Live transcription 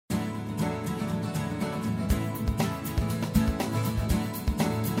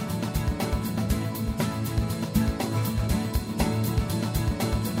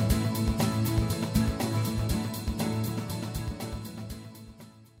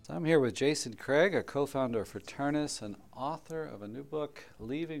So I'm here with Jason Craig, a co-founder of Fraternus and author of a new book,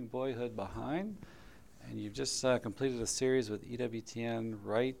 Leaving Boyhood Behind. And you've just completed a series with EWTN,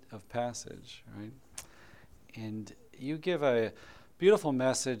 Rite of Passage, right? And you give a beautiful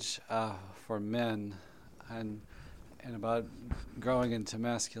message for men and about growing into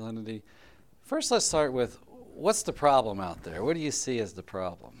masculinity. First, let's start with, what's the problem out there? What do you see as the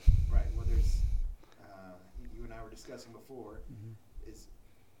problem? Right. Well, there's, you and I were discussing before, is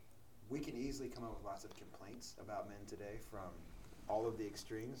we can easily come up with lots of complaints about men today from all of the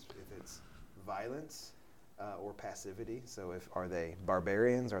extremes, if it's violence or passivity. So are they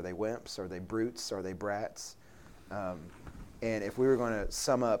barbarians? Are they wimps? Are they brutes? Are they brats? And if we were going to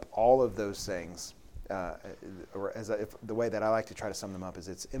sum up all of those things, if the way that I like to try to sum them up is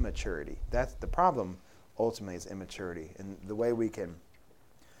it's immaturity. That's the problem. Ultimately, is immaturity, and the way we can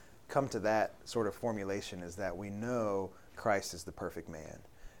come to that sort of formulation is that we know Christ is the perfect man,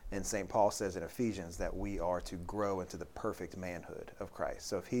 and St. Paul says in Ephesians that we are to grow into the perfect manhood of Christ.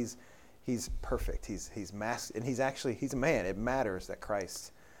 So if he's perfect, he's and he's a man. It matters that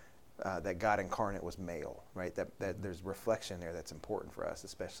Christ, that God incarnate was male, right? That there's reflection there that's important for us,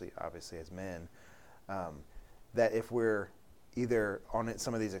 especially obviously as men. That if we're either on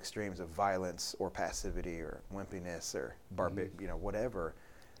some of these extremes of violence or passivity or wimpiness or whatever,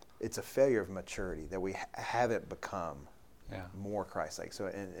 it's a failure of maturity, that we haven't become more Christ-like. So,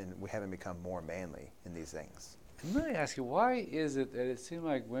 and we haven't become more manly in these things. And let me ask you, why is it that it seems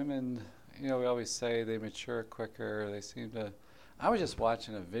like women, we always say they mature quicker, they seem to... I was just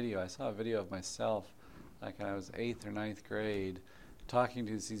watching a video. I saw a video of myself, like when I was 8th or 9th grade, talking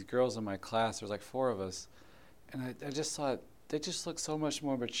to these girls in my class. There was like 4 of us. And I just thought, they just look so much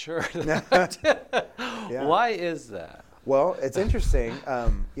more mature than I did. Yeah. Why is that? Well, it's interesting.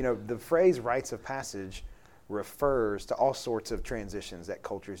 The phrase rites of passage refers to all sorts of transitions that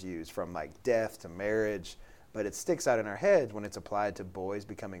cultures use, from like death to marriage, but it sticks out in our heads when it's applied to boys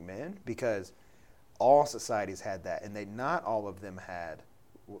becoming men, because all societies had that, and not all of them had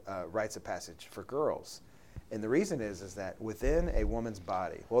rites of passage for girls. And the reason is that within a woman's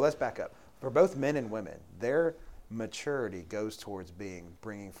body, well, let's back up. For both men and women, their maturity goes towards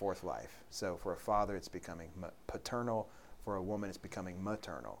bringing forth life. So for a father, it's becoming paternal. For a woman, it's becoming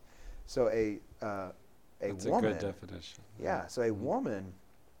maternal. So That's woman, a good definition. Yeah. So a woman,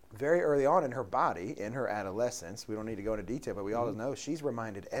 very early on in her body, in her adolescence, we don't need to go into detail, but we all know she's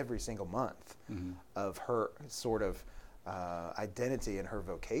reminded every single month of her sort of identity and her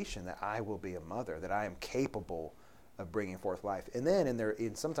vocation, that I will be a mother, that I am capable of bringing forth life. And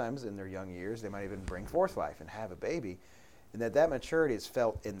then sometimes in their young years, they might even bring forth life and have a baby. And that maturity is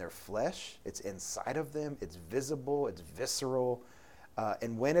felt in their flesh. It's inside of them. It's visible. It's visceral.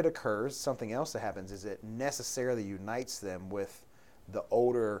 And when it occurs, something else that happens is it necessarily unites them with the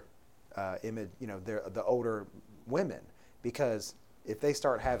older the older women. Because if they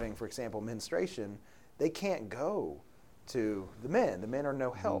start having, for example, menstruation, they can't go to the men. The men are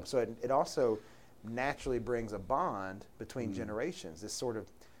no help. So it also naturally brings a bond between generations. So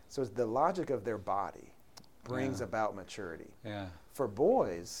it's the logic of their body brings about maturity. Yeah. For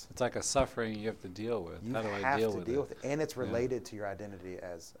boys, it's like a suffering you have to deal with. You How do I have deal to with deal it? with it, and it's related to your identity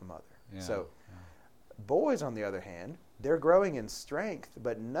as a mother. Yeah. So, boys, on the other hand, they're growing in strength,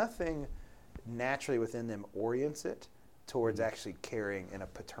 but nothing naturally within them orients it towards actually caring in a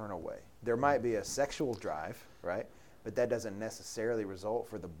paternal way. There might be a sexual drive, right? But that doesn't necessarily result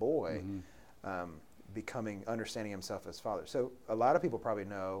for the boy understanding himself as father. So a lot of people probably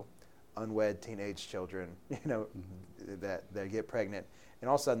know unwed teenage children, that they get pregnant, and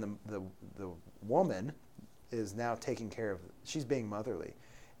all of a sudden the woman is now taking care of, she's being motherly,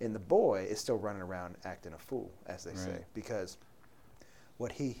 and the boy is still running around acting a fool, as they say, because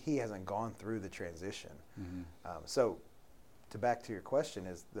what he hasn't gone through the transition. So to back to your question,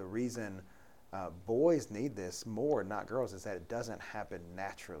 is the reason boys need this more, not girls, is that it doesn't happen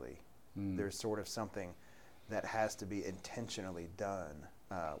naturally. There's sort of something that has to be intentionally done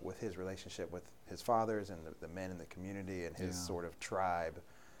with his relationship with his fathers and the men in the community and his sort of tribe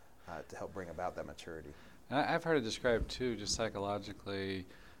to help bring about that maturity. And I've heard it described too, just psychologically.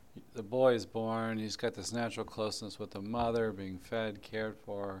 The boy is born, he's got this natural closeness with the mother, being fed, cared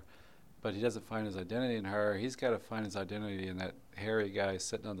for, but he doesn't find his identity in her. He's got to find his identity in that hairy guy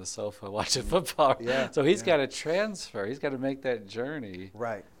sitting on the sofa watching football. So he's got to transfer. He's got to make that journey.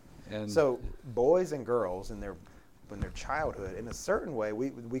 Right. And so boys and girls in their childhood, in a certain way,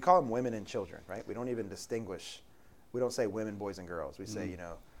 we call them women and children, right? We don't even distinguish. We don't say women, boys, and girls. We say,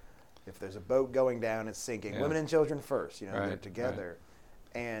 if there's a boat going down, it's sinking. Women and children first. They're together.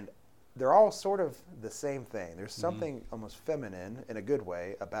 And they're all sort of the same thing. There's something almost feminine in a good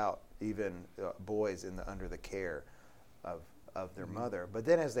way about even boys under the care of their mother. But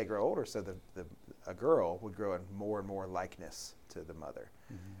then as they grow older, so a girl would grow in more and more likeness to the mother.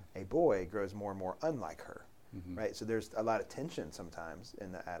 A boy grows more and more unlike her. Right, so there's a lot of tension sometimes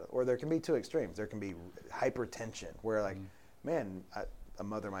in the adult, or there can be two extremes. There can be hypertension, where like, man, a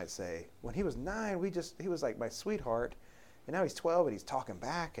mother might say, when he was 9, he was like my sweetheart, and now he's 12 and he's talking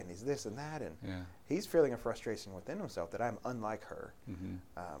back and he's this and that, and he's feeling a frustration within himself that I'm unlike her.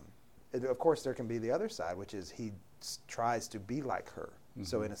 Of course, there can be the other side, which is he tries to be like her.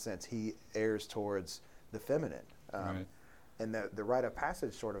 So in a sense, he errs towards the feminine, Right. and the rite of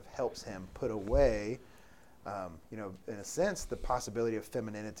passage sort of helps him put away. In a sense, the possibility of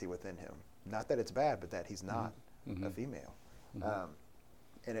femininity within him. Not that it's bad, but that he's not a female.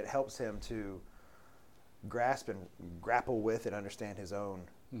 And it helps him to grasp and grapple with and understand his own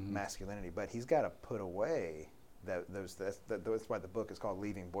masculinity. But he's got to put away that's why the book is called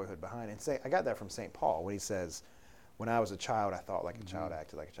Leaving Boyhood Behind. And I got that from St. Paul when he says, when I was a child, I thought like a child,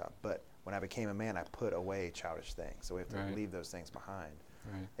 acted like a child. But when I became a man, I put away childish things. So we have to leave those things behind.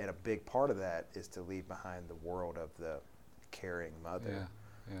 Right. And a big part of that is to leave behind the world of the caring mother.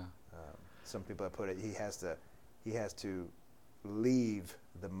 Some people have put it, he has to leave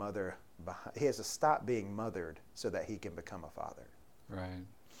the mother behind. He has to stop being mothered so that he can become a father. Right.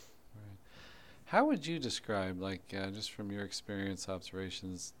 How would you describe, like, just from your experience,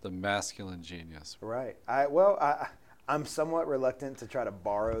 observations, the masculine genius? Right. I'm somewhat reluctant to try to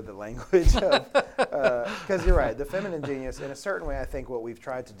borrow the language of, because you're right, the feminine genius, in a certain way, I think what we've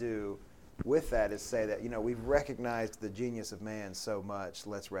tried to do with that is say that, we've recognized the genius of man so much,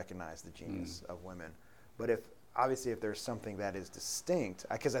 let's recognize the genius of women. But if there's something that is distinct,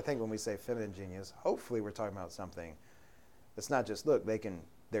 because I think when we say feminine genius, hopefully we're talking about something that's not just, look,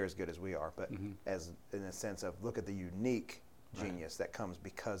 they're as good as we are, but as in a sense of, look at the unique genius that comes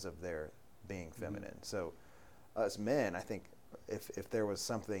because of their being feminine. So, us men, I think, if there was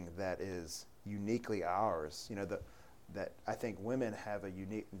something that is uniquely ours, that I think women have a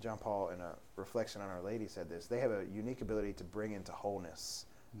unique. John Paul, in a reflection on Our Lady, said this: they have a unique ability to bring into wholeness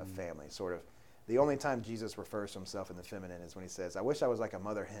a family. Sort of, the only time Jesus refers to himself in the feminine is when he says, "I wish I was like a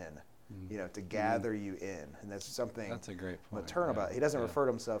mother hen, to gather you in," and that's something. That's a great point. Maternal about it. He doesn't refer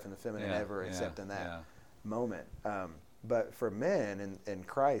to himself in the feminine ever, except in that moment. But for men in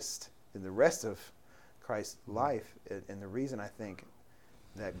Christ, in the rest of Christ's life, and the reason I think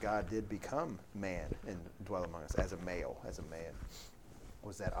that God did become man and dwell among us as a male, as a man,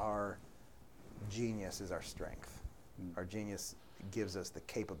 was that our genius is our strength. Our genius gives us the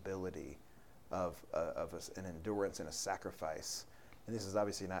capability of an endurance and a sacrifice. And this is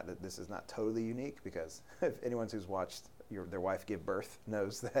obviously not totally unique, because if anyone who's watched their wife give birth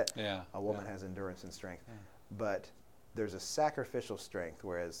knows that a woman has endurance and strength. But there's a sacrificial strength,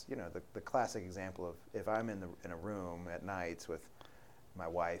 whereas, the classic example of, if I'm in a room at night with my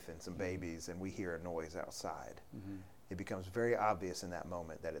wife and some babies and we hear a noise outside, it becomes very obvious in that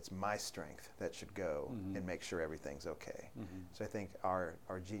moment that it's my strength that should go and make sure everything's okay. So I think our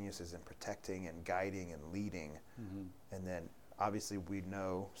genius is in protecting and guiding and leading, and then obviously we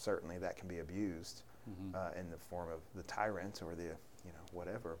know certainly that can be abused in the form of the tyrant or the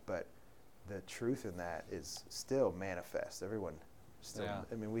whatever, but the truth in that is still manifest. Everyone still,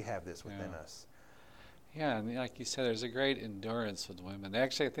 we have this within us. Yeah, and like you said, there's a great endurance with women.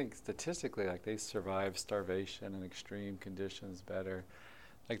 Actually, I think statistically, like, they survive starvation and extreme conditions better.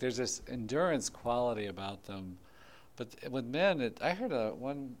 Like, there's this endurance quality about them. But with men, I heard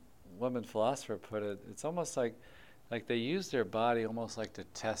one woman philosopher put it, it's almost like they use their body almost like to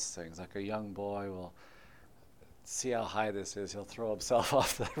test things. Like a young boy will see how high this is. He'll throw himself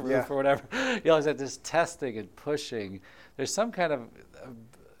off the roof or whatever. You always have this testing and pushing. There's some kind of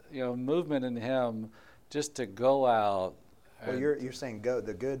movement in him just to go out. Well, you're saying go.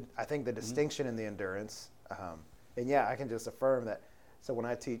 The good, I think the distinction in the endurance, and I can just affirm that. So when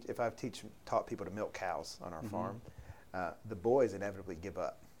if I've taught people to milk cows on our farm, the boys inevitably give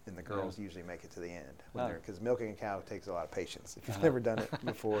up, and the girls usually make it to the end. Because milking a cow takes a lot of patience if you've never done it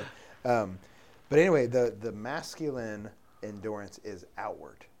before. But anyway, the masculine endurance is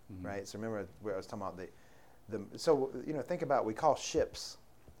outward, right? So remember what I was talking about, think about, we call ships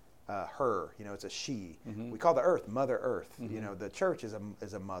her, it's a she. We call the earth Mother Earth. The church is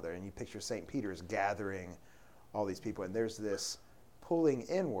a mother, and you picture St. Peter's gathering all these people, and there's this pulling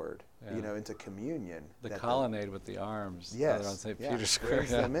inward, into communion. The colonnade with the arms. Yes. On St. Peter's Square.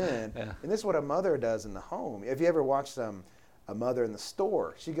 Brings them in. And this is what a mother does in the home. If you ever watched a mother in the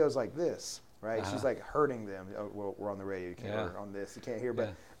store, she goes like this. right? She's like hurting them. Oh, well, we're on the radio, you can't hear on this, you can't hear,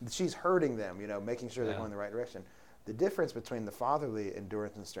 but she's hurting them, making sure they're going in the right direction. The difference between the fatherly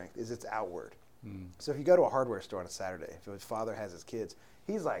endurance and strength is it's outward. So if you go to a hardware store on a Saturday, if his father has his kids,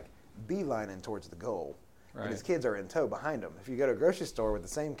 he's like beelining towards the goal. Right. And his kids are in tow behind him. If you go to a grocery store with the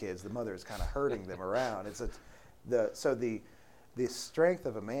same kids, the mother is kind of herding them around. The strength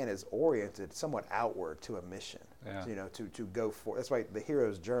of a man is oriented somewhat outward to a mission. Yeah. To go for. That's why the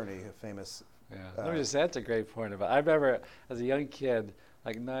hero's journey, a famous. Yeah. Let me just. That's a great point about. I remember as a young kid,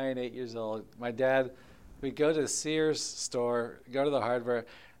 like 9, 8 years old, my dad, we'd go to the Sears store, go to the hardware.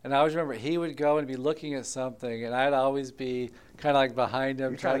 And I always remember he would go and be looking at something, and I'd always be kind of like behind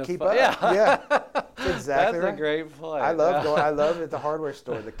him. You're trying to keep up. Yeah. That's exactly right. That's a great point. I love at the hardware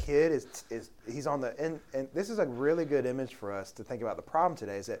store. The kid he's on the, and this is a really good image for us to think about the problem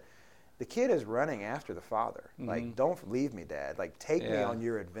today is that the kid is running after the father. Like, don't leave me, Dad. Like, take me on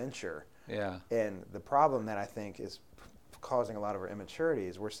your adventure. Yeah. And the problem that I think is causing a lot of our immaturity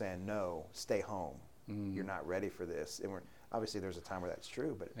is we're saying, no, stay home. You're not ready for this. And obviously, there's a time where that's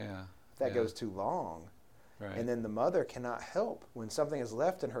true, but if that goes too long, and then the mother cannot help. When something is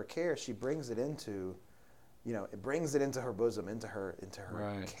left in her care, she brings it into, her bosom, into her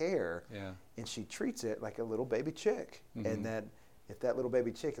care, and she treats it like a little baby chick. And that if that little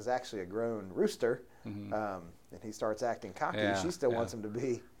baby chick is actually a grown rooster, and he starts acting cocky, she still wants him to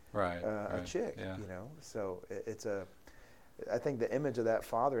be a chick. Yeah. So it's a. I think the image of that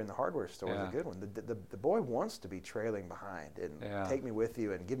father in the hardware store is a good one. The boy wants to be trailing behind and take me with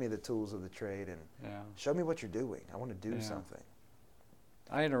you and give me the tools of the trade and show me what you're doing. I want to do something.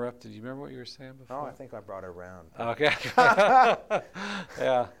 I interrupted. You remember what you were saying before? Oh, I think I brought it around. Okay.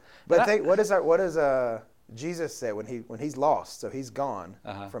 Yeah. But what does Jesus say when he's lost? So he's gone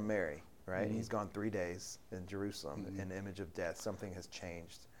from Mary, right? He's gone 3 days in Jerusalem in the image of death. Something has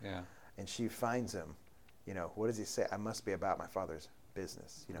changed. Yeah. And she finds him. What does he say? I must be about my Father's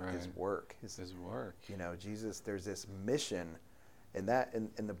business. His work. His work. Jesus. There's this mission, and that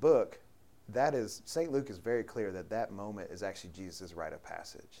in the book, that is St. Luke is very clear that moment is actually Jesus' rite of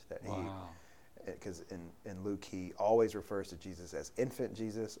passage. That because in Luke he always refers to Jesus as infant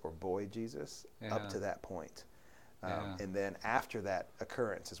Jesus or boy Jesus up to that point, and then after that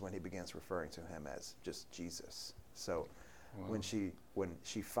occurrence is when he begins referring to him as just Jesus. So when she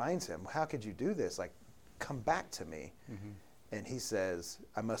finds him, how could you do this? Like, come back to me. And he says,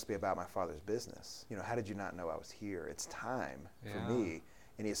 I must be about my Father's business. How did you not know I was here? It's time for me.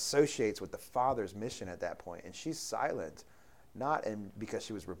 And he associates with the Father's mission at that point. And she's silent, not because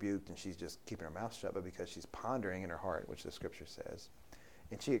she was rebuked and she's just keeping her mouth shut, but because she's pondering in her heart, which the scripture says.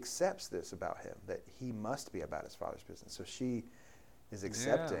 And she accepts this about him, that he must be about his Father's business. So she is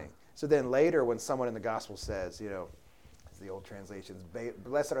accepting. Yeah. So then later when someone in the gospel says, the old translations,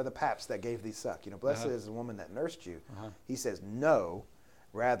 blessed are the paps that gave thee suck. Blessed is the woman that nursed you. He says, no,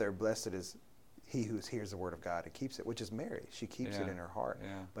 rather blessed is he who hears the word of God and keeps it, which is Mary. She keeps it in her heart,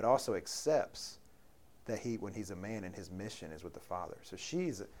 but also accepts that when he's a man and his mission is with the Father. So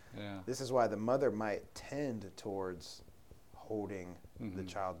this is why the mother might tend towards holding the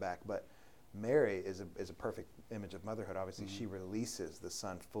child back, but Mary is a perfect image of motherhood. Obviously, she releases the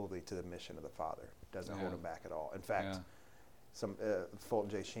son fully to the mission of the Father, doesn't hold him back at all. In fact, Fulton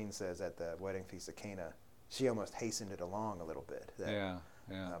J. Sheen says at the wedding feast of Cana, she almost hastened it along a little bit.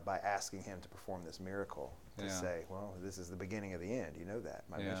 By asking him to perform this miracle to say, well, this is the beginning of the end. You know that,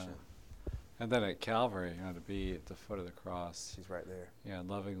 my mission. And then at Calvary, to be at the foot of the cross. She's right there. Yeah,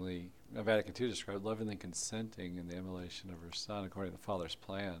 lovingly, Vatican II described lovingly consenting in the immolation of her son according to the Father's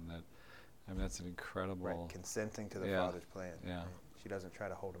plan. That's an incredible... Right, consenting to the Father's plan. Yeah. Right? She doesn't try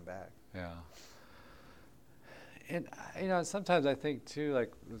to hold him back. Yeah. And, sometimes I think, too,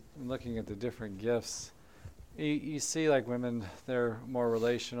 like, looking at the different gifts, you see, like, women, they're more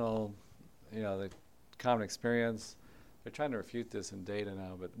relational, the common experience. They're trying to refute this in data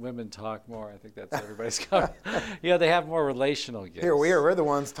now, but women talk more. I think that's everybody's comment. They have more relational gifts. Here we are. We're the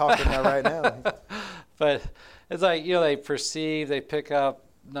ones talking now right now. But it's like, they perceive, they pick up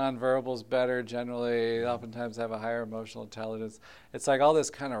nonverbals better generally. They oftentimes have a higher emotional intelligence. It's like all this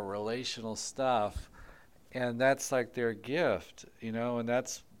kind of relational stuff. And that's like their gift, and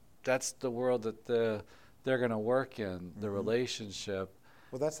that's the world that they're going to work in, the relationship.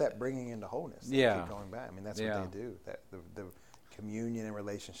 Well, that's that bringing into wholeness. Keep going back. I mean, that's what they do. That the communion and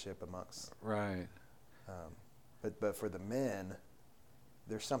relationship amongst. Right. But for the men,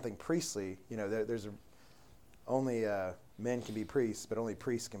 there's something priestly. There's only men can be priests, but only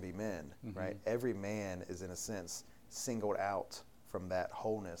priests can be men. Right. Every man is in a sense singled out from that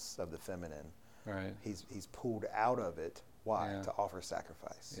wholeness of the feminine. Right. He's pulled out of it. Why? To offer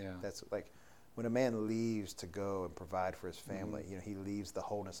sacrifice. Yeah. That's like when a man leaves to go and provide for his family, he leaves the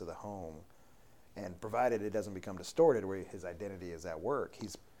wholeness of the home, and provided it doesn't become distorted where his identity is at work,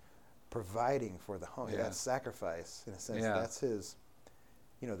 he's providing for the home. That's sacrifice in a sense. That's his,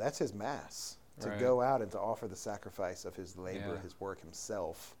 that's his mass, to go out and to offer the sacrifice of his labor, his work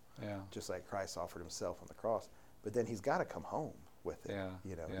himself, just like Christ offered himself on the cross. But then he's got to come home with it.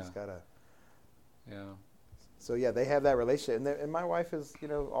 He's got to. So they have that relationship, and my wife is,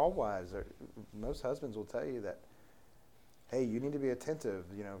 all wives most husbands will tell you that, hey, you need to be attentive.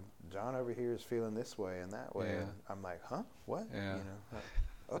 John over here is feeling this way and that way. And I'm like, huh? What?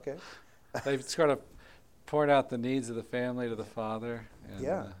 Okay. They've sort of poured out the needs of the family to the father. And,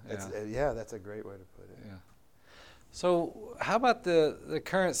 that's a great way to put it. Yeah. So how about the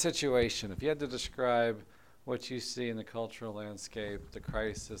current situation? If you had to describe what you see in the cultural landscape, the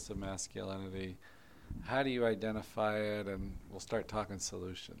crisis of masculinity, how do you identify it? And we'll start talking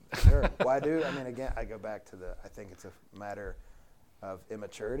solutions. Sure. Well, again, I go back to I think it's a matter of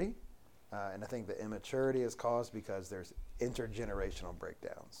immaturity. And I think the immaturity is caused because there's intergenerational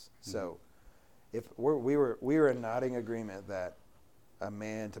breakdowns. So if we were in nodding agreement that a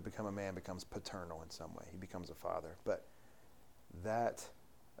man, to become a man, becomes paternal in some way. He becomes a father. But that,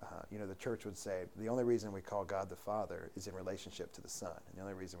 the church would say the only reason we call God the Father is in relationship to the Son. And the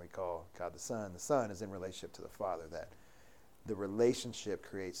only reason we call God the Son is in relationship to the Father. That the relationship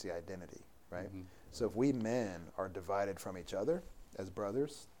creates the identity, right? So if we men are divided from each other as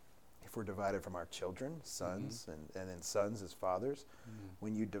brothers, if we're divided from our children, sons, and then sons as fathers,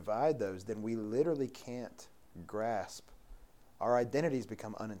 when you divide those, then we literally can't grasp. Our identities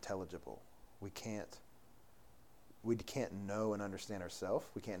become unintelligible. We can't know and understand ourselves.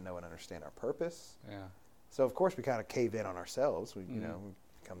 We can't know and understand our purpose. So of course we kind of cave in on ourselves. We we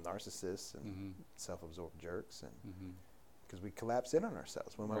become narcissists and self-absorbed jerks, and because we collapse in on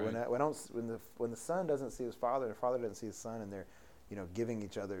ourselves. When the son doesn't see his father, and the father doesn't see his son, and they're giving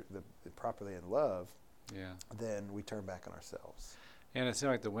each other properly in love, then we turn back on ourselves. And it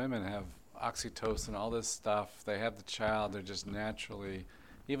seems like the women have oxytocin, all this stuff. They have the child. They're just naturally,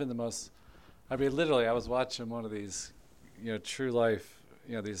 even the most, literally, I was watching one of these, true life,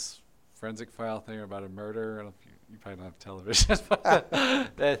 these forensic file thing about a murder. I don't know if you probably don't have television,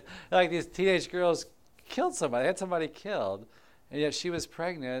 but like these teenage girls killed somebody, had somebody killed, and yet she was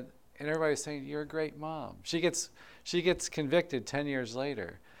pregnant, and everybody was saying, "You're a great mom." She gets convicted 10 years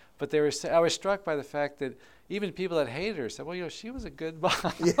later, but I was struck by the fact that even people that hated her said, "Well, she was a good mom."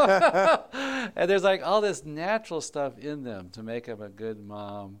 And there's like all this natural stuff in them to make them a good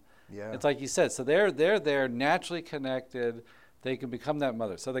mom. It's like you said. So they're naturally connected. They can become that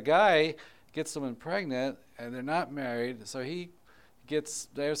mother. So the guy gets someone pregnant, and they're not married. So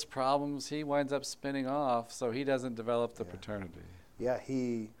there's problems. He winds up spinning off. So he doesn't develop the paternity.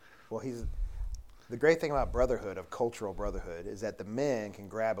 He's the great thing about brotherhood, of cultural brotherhood, is that the men can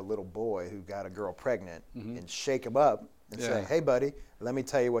grab a little boy who got a girl pregnant and shake him up and say, "Hey, buddy, let me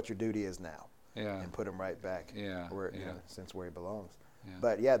tell you what your duty is now," and put him right back where he belongs.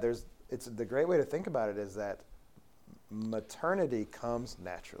 But it's the great way to think about it is that maternity comes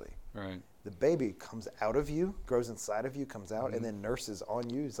naturally. Right. The baby comes out of you, grows inside of you, comes out, and then nurses on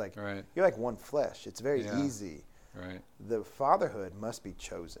you. It's like you're like one flesh. It's very easy. Right. The fatherhood must be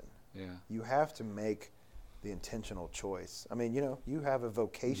chosen. Yeah. You have to make the intentional choice. You have a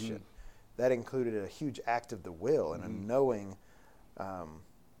vocation that included a huge act of the will and a knowing,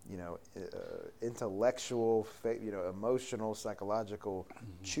 intellectual, emotional, psychological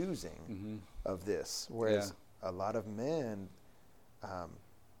choosing of this. Whereas a lot of men,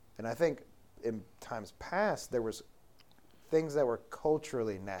 and I think in times past there was things that were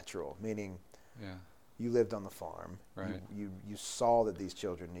culturally natural, meaning you lived on the farm. Right. You saw that these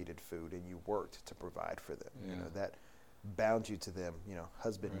children needed food, and you worked to provide for them. That bound you to them.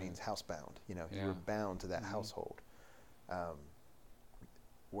 Husband means housebound. You were bound to that household.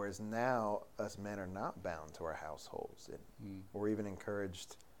 Whereas now, us men are not bound to our households, and we're even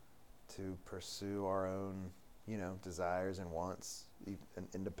encouraged to pursue our own, desires and wants,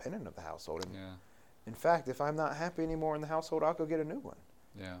 independent of the household. And in fact, if I'm not happy anymore in the household, I'll go get a new one.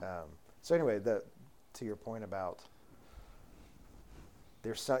 So anyway, to your point about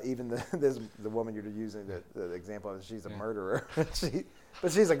there's even the woman you're using the example of, she's a murderer,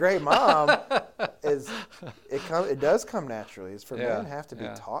 but she's a great mom. It does come naturally. It's for men have to be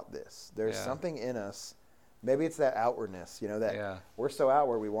taught this. There's something in us. Maybe it's that outwardness, that we're so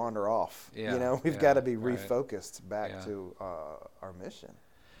outward we wander off. We've got to be refocused back to our mission.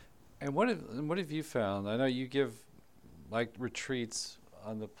 And what have you found? I know you give like retreats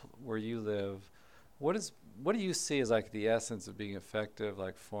on where you live. What do you see as like the essence of being effective,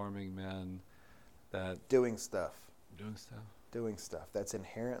 like forming men? that doing stuff doing stuff. that's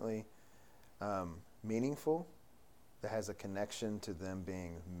inherently meaningful, that has a connection to them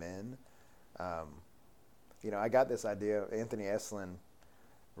being men. I got this idea. Anthony Eslin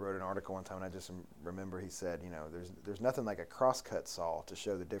wrote an article one time, and I just remember he said, there's nothing like a crosscut saw to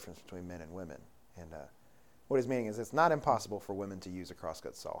show the difference between men and women. And what he's meaning is it's not impossible for women to use a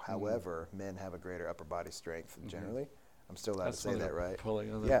crosscut saw. However, men have a greater upper body strength generally. I'm still allowed to say that, right?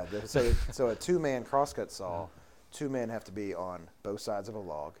 Yeah. So a two-man crosscut saw, two men have to be on both sides of a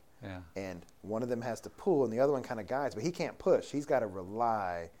log. Yeah. And one of them has to pull, and the other one kind of guides, but he can't push. He's got to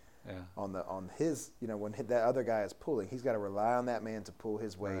rely on his, when that other guy is pulling, he's got to rely on that man to pull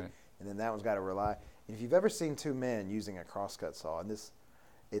his weight, Right. and then that one's got to rely. And if you've ever seen two men using a crosscut saw, and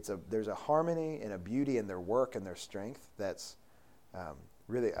there's a harmony and a beauty in their work and their strength that's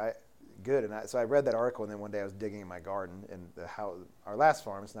really good. And so I read that article, and then one day I was digging in my garden, and our last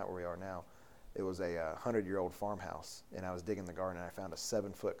farm, it's not where we are now. It was a 100-year-old farmhouse, and I was digging the garden, and I found a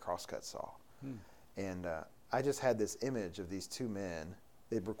 7-foot crosscut saw. And I just had this image of these two men.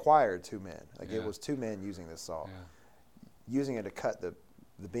 It required two men. It was two men using this saw, using it to cut the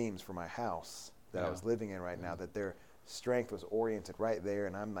beams for my house that I was living in right now, that their strength was oriented right there,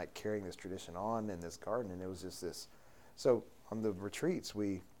 and I'm like carrying this tradition on in this garden, and it was just this. So on the retreats,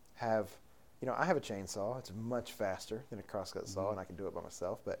 we have, I have a chainsaw. It's much faster than a crosscut saw, and I can do it by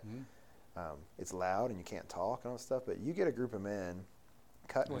myself, but it's loud and you can't talk and all that stuff. But you get a group of men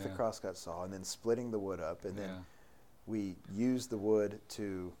cutting with a crosscut saw and then splitting the wood up, and then we use the wood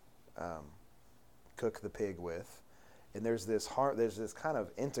to cook the pig with. And there's this kind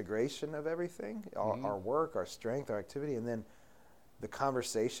of integration of everything, our work, our strength, our activity, and then the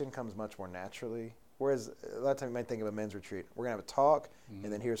conversation comes much more naturally. Whereas a lot of times you might think of a men's retreat. We're gonna have a talk,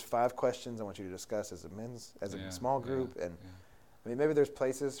 and then here's 5 questions I want you to discuss as a small group. And I mean, maybe there's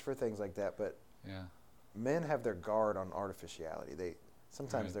places for things like that, but men have their guard on artificiality.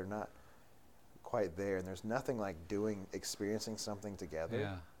 Sometimes they're not quite there, and there's nothing like experiencing something together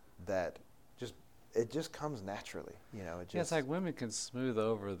that it just comes naturally, It's like women can smooth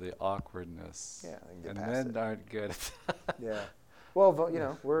over the awkwardness. Yeah, and men aren't good at that. Yeah. Well,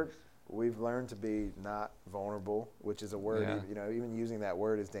 we've learned to be not vulnerable, which is a word. Even using that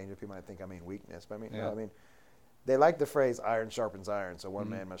word is dangerous. People might think I mean weakness, but no, they like the phrase "iron sharpens iron," so one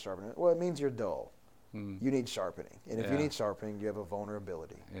man must sharpen it. Well, it means you're dull. You need sharpening, and if you need sharpening, you have a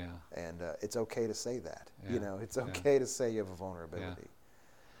vulnerability. And it's okay to say that. It's okay to say you have a vulnerability.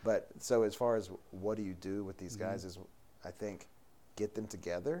 But so as far as what do you do with these guys is, I think, get them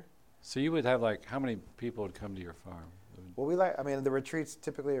together. So you would have how many people would come to your farm? Well, the retreats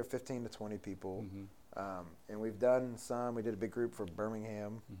typically are 15 to 20 people. And we've done some. We did a big group for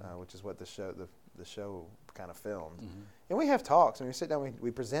Birmingham, which is what the show kind of filmed. And we have talks. We sit down, we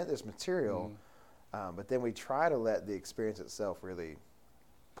present this material, but then we try to let the experience itself really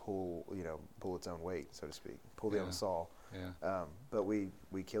pull its own weight, so to speak, pull the own saw. But we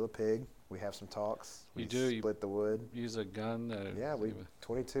kill a pig. We have some talks. We split the wood. Use a gun.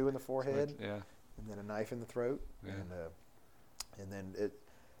 22 in the forehead. And then a knife in the throat. And then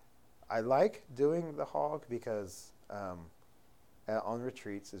I like doing the hog because on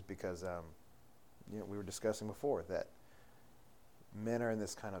retreats is because we were discussing before that men are in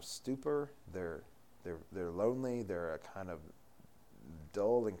this kind of stupor. They're lonely. They're a kind of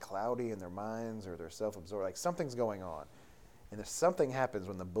dull and cloudy in their minds, or they're self-absorbed. Like something's going on. And if something happens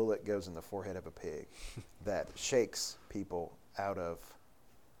when the bullet goes in the forehead of a pig that shakes people out of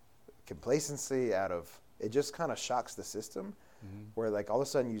complacency, it just kind of shocks the system, where all of a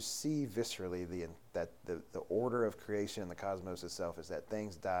sudden you see viscerally that the order of creation and the cosmos itself is that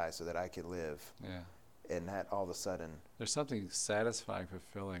things die so that I can live. And that all of a sudden there's something satisfying,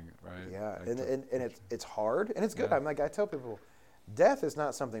 fulfilling, right? Yeah, and it's hard and it's good. I tell people, death is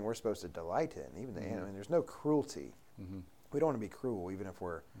not something we're supposed to delight in. Even there's no cruelty. We don't want to be cruel, even if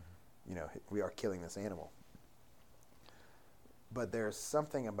we're, we are killing this animal. But there's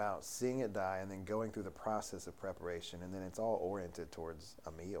something about seeing it die and then going through the process of preparation, and then it's all oriented towards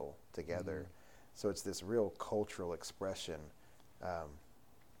a meal together. So it's this real cultural expression.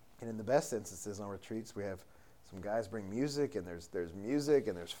 And in the best instances on retreats, we have some guys bring music, and there's music,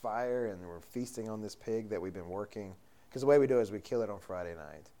 and there's fire, and we're feasting on this pig that we've been working. Because the way we do it is we kill it on Friday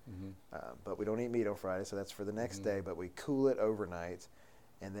night. But we don't eat meat on Friday, so that's for the next day. But we cool it overnight,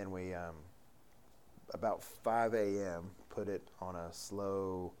 and then we, about 5 a.m., put it on a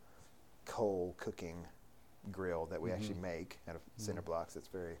slow coal cooking grill that we actually make out of cinder blocks. It's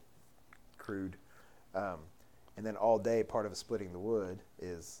very crude. And then all day, part of splitting the wood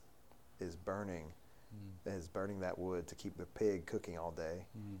is burning is burning that wood to keep the pig cooking all day.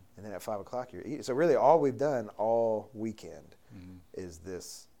 Mm. And then at 5 o'clock you're eating. So really all we've done all weekend is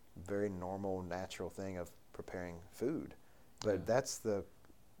this very normal, natural thing of preparing food. But that's the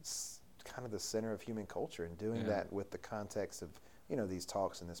kind of the center of human culture, and doing that with the context of, these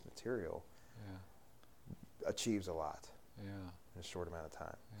talks and this material achieves a lot in a short amount of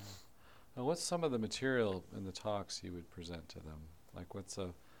time. Yeah. Now, what's some of the material in the talks you would present to them? Like, what's a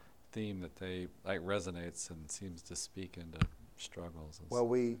theme that they resonates and seems to speak into struggles?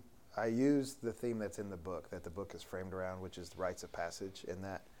 Well, I use the theme that's in the book, that the book is framed around, which is the rites of passage, and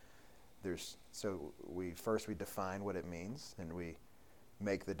that we define what it means, and we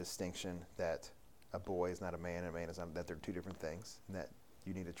make the distinction that a boy is not a man and a man is not, that they're two different things, and that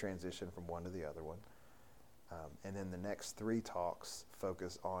you need to transition from one to the other one. And then the next 3 talks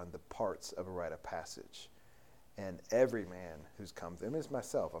focus on the parts of a rite of passage. And every man who's come through, it's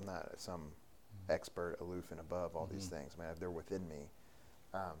myself, I'm not some expert, aloof and above all these things, man, they're within me,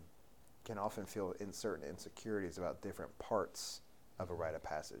 can often feel certain insecurities about different parts of a rite of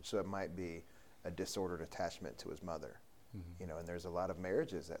passage. So it might be a disordered attachment to his mother, and there's a lot of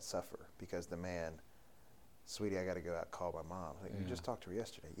marriages that suffer because the man, sweetie, I got to go out and call my mom. Like, you just talked to her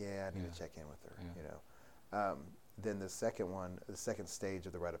yesterday. Yeah, I need to check in with her, Then the second stage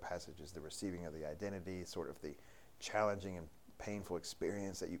of the rite of passage is the receiving of the identity, sort of the challenging and painful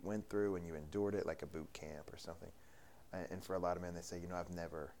experience that you went through and you endured it like a boot camp or something. And for a lot of men, they say, I've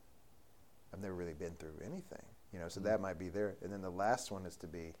never really been through anything, so that might be there. And then the last one is to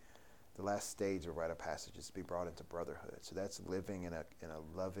be, the last stage of rite of passage is to be brought into brotherhood. So that's living in a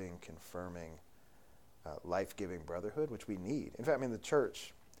loving, confirming, life-giving brotherhood, which we need. In fact, the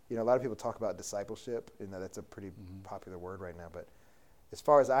church, a lot of people talk about discipleship, and that's a pretty popular word right now. But as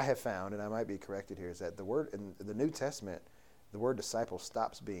far as I have found, and I might be corrected here, is that the word in the New Testament, the word disciple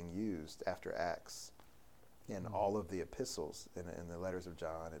stops being used after Acts, and all of the epistles and the letters of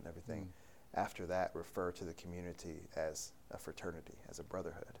John and everything after that refer to the community as a fraternity, as a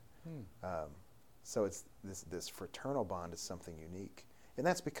brotherhood. So it's this fraternal bond is something unique, and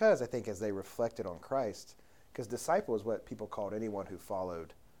that's because I think as they reflected on Christ, because disciple is what people called anyone who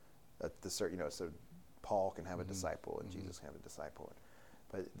followed so Paul can have a disciple and Jesus can have a disciple,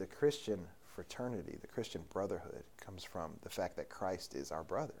 but the Christian fraternity, the Christian brotherhood, comes from the fact that Christ is our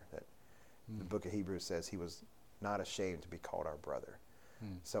brother. That the book of Hebrews says he was not ashamed to be called our brother.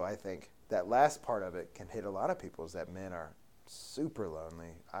 So I think that last part of it can hit a lot of people, is that men are super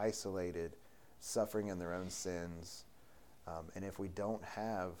lonely, isolated, suffering in their own sins, and if we don't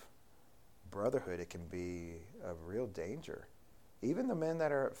have brotherhood, it can be a real danger. Even the men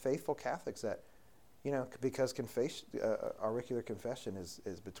that are faithful Catholics, that because auricular confession is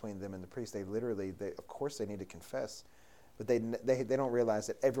between them and the priest, they of course they need to confess, but they don't realize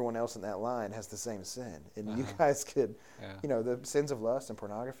that everyone else in that line has the same sin, and you guys could, the sins of lust and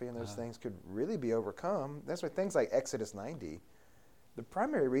pornography and those things could really be overcome. That's why things like Exodus 90, the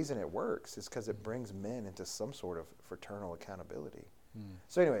primary reason it works is because it brings men into some sort of fraternal accountability.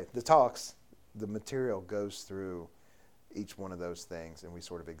 So anyway, the material goes through each one of those things, and we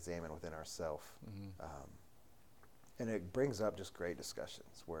sort of examine within ourselves. And it brings up just great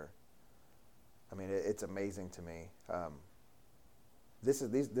discussions where, it's amazing to me.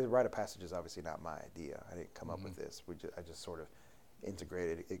 The rite of passage is obviously not my idea. I didn't come up with this. I just sort of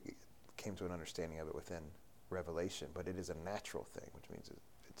integrated it. It came to an understanding of it within Revelation, but it is a natural thing, which means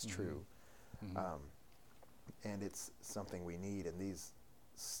it's true. And it's something we need. In these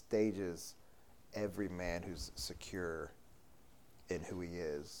stages, every man who's secure in who he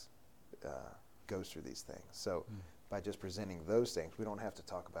is goes through these things. So by just presenting those things, we don't have to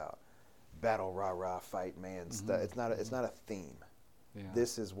talk about battle, rah-rah, fight, man stuff. It's not a theme.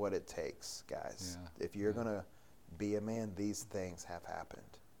 This is what it takes, guys. If you're going to be a man, these things have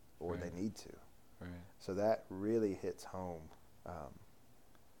happened, or they need to. So that really hits home.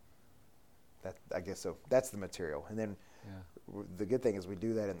 That's the material. And then the good thing is we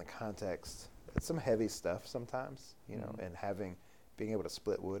do that in the context. It's some heavy stuff sometimes, and being able to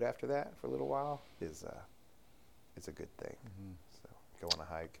split wood after that for a little while is it's a good thing. So go on a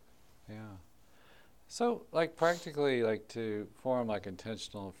hike. So practically, to form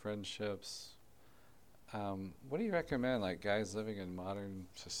intentional friendships, what do you recommend, guys living in modern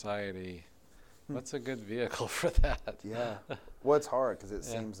society? What's a good vehicle for that? Well, it's hard because it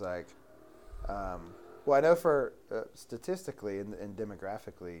seems like, I know for statistically and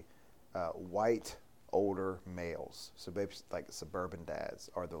demographically, white older males, so like suburban dads,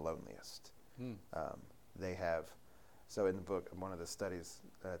 are the loneliest. They have, so in the book, one of the studies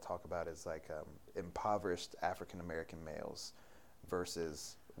I talk about is impoverished African American males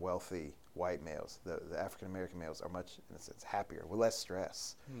versus wealthy white males, the African American males, are much, in a sense, happier with less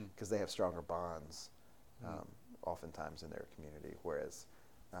stress because they have stronger bonds oftentimes in their community, whereas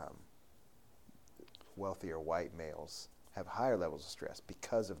wealthier white males have higher levels of stress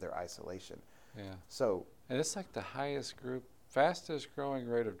because of their isolation. Yeah. So, and it's like the highest group, fastest growing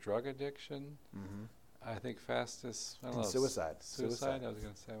rate of drug addiction. I think fastest. I don't know, suicide. Suicide. I was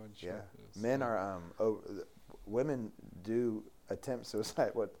going to say. Men are. Women do attempt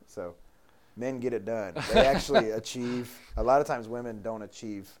suicide. So, men get it done. They actually achieve. A lot of times, women don't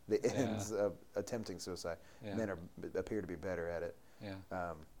achieve the ends of attempting suicide. Yeah. Men appear to be better at it.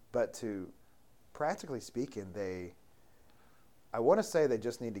 Yeah. But practically speaking, I want to say they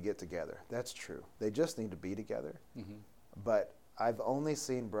just need to get together. That's true. They just need to be together. But I've only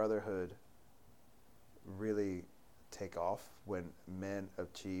seen brotherhood really take off when men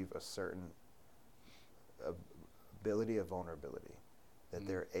achieve a certain ability of vulnerability, that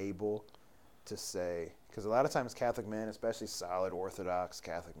they're able to say, because a lot of times Catholic men, especially solid Orthodox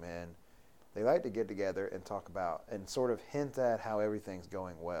Catholic men, they like to get together and talk about and sort of hint at how everything's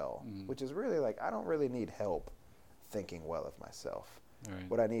going well, which is really like, I don't really need help thinking well of myself. Right.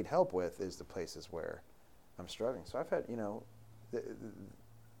 What I need help with is the places where I'm struggling. So I've had,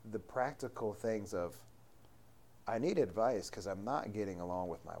 the practical things of, I need advice because I'm not getting along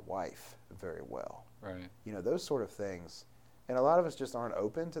with my wife very well. Right. Those sort of things. And a lot of us just aren't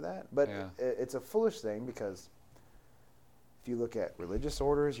open to that. But it's a foolish thing, because if you look at religious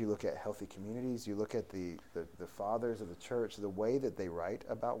orders, you look at healthy communities, you look at the fathers of the church, the way that they write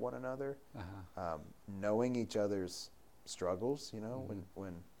about one another, knowing each other's struggles,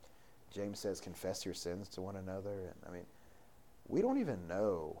 when James says, confess your sins to one another. And we don't even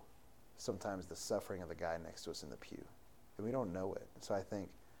know sometimes the suffering of the guy next to us in the pew. And we don't know it. So I think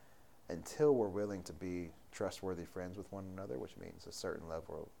until we're willing to be trustworthy friends with one another, which means a certain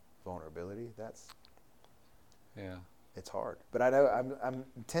level of vulnerability, it's hard. But I know I'm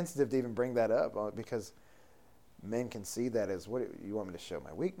tentative to even bring that up because men can see that as, what, you want me to show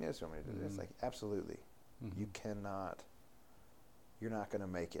my weakness? You want me to do this? Like, absolutely. You cannot, you're not going to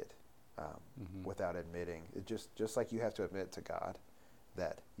make it without admitting. It just like you have to admit to God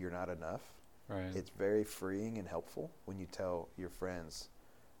that you're not enough. Right. It's very freeing and helpful when you tell your friends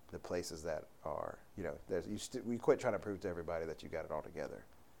the places that are, we quit trying to prove to everybody that you got it all together.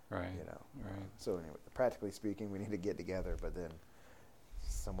 Right. Right. So anyway, practically speaking, we need to get together, but then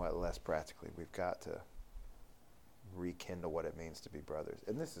somewhat less practically, we've got to rekindle what it means to be brothers.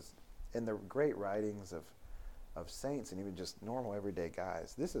 And this is in the great writings of saints and even just normal everyday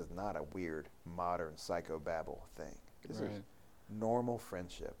guys. This is not a weird modern psychobabble thing. This is normal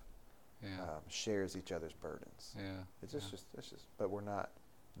friendship. Shares each other's burdens. It's just, but we're not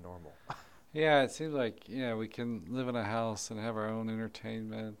normal. Yeah, it seems like we can live in a house and have our own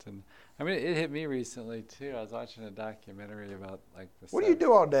entertainment, and it hit me recently too. I was watching a documentary about What do you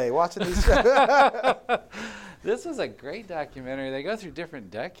do all day watching these shows? This was a great documentary. They go through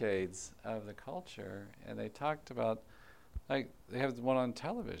different decades of the culture, and they talked about they have one on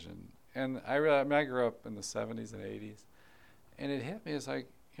television. And I grew up in the 70s and 80s, and it hit me as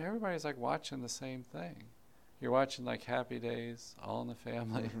everybody's watching the same thing. You're watching Happy Days, All in the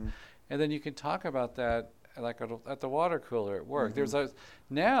Family, and then you can talk about that at the water cooler at work. There's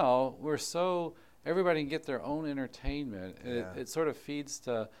now everybody can get their own entertainment. It sort of feeds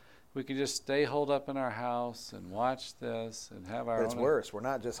to, we can just stay holed up in our house and watch this and have our own. But it's worse. We're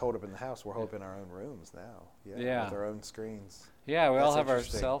not just holed up in the house. We're holed up in our own rooms now. With our own screens. Yeah, we all have our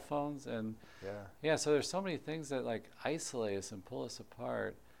cell phones, and so there's so many things that isolate us and pull us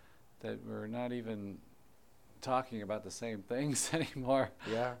apart that we're not even talking about the same things anymore.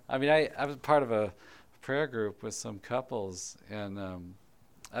 Yeah. I was part of a prayer group with some couples, and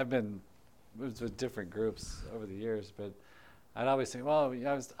I've been with different groups over the years, but I'd always think,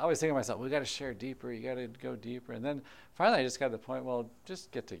 I was always thinking to myself, we got to share deeper, you got to go deeper. And then finally I just got to the point, just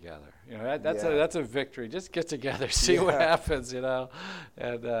get together. That's a victory. Just get together, see what happens, and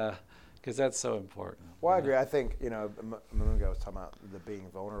because that's so important. Well, I agree. I think, a moment ago I was talking about the being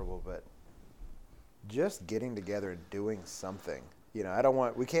vulnerable, but just getting together and doing something. We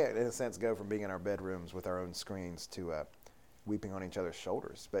can't, in a sense, go from being in our bedrooms with our own screens to weeping on each other's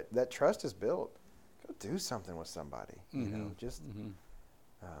shoulders. But that trust is built. Go do something with somebody.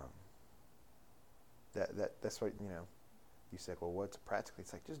 That's what, you said, well, what's practically?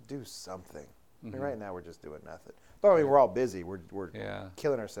 It's just do something. Right now we're just doing nothing. But we're all busy. We're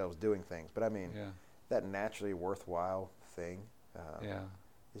killing ourselves doing things. But that naturally worthwhile thing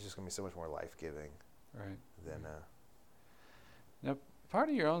is just going to be so much more life-giving. Right. Than now, part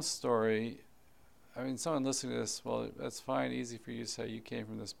of your own story, I mean, someone listening to this, well, that's fine, easy for you to say you came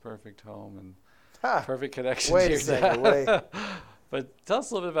from this perfect home and Ha! perfect connection Wait to a your second, dad. But tell us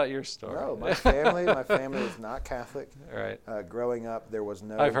a little bit about your story. No, my family is not Catholic. All right. Growing up, there was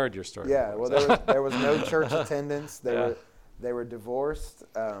no. I've heard your story. Yeah, before, well, so. there was no church attendance. Yeah. They were divorced.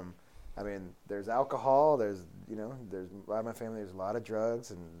 I mean, there's alcohol. There's a lot of my family. There's a lot of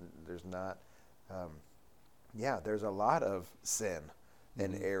drugs, and there's not. There's a lot of sin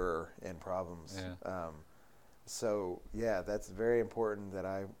and error and problems. Yeah. So that's very important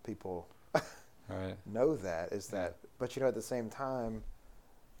that people Right. know that is that. But at the same time,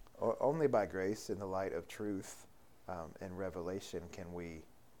 only by grace in the light of truth and revelation can we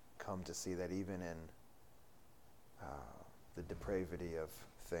come to see that even in the depravity of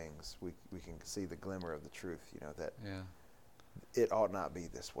things, we can see the glimmer of the truth. That it ought not be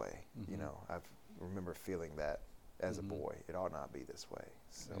this way. Mm-hmm. I remember feeling that as a boy. It ought not be this way.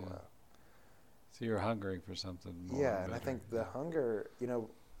 So. So you're hungering for something more. Yeah, and I think the hunger,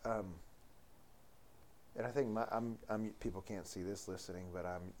 and I think I'm people can't see this listening, but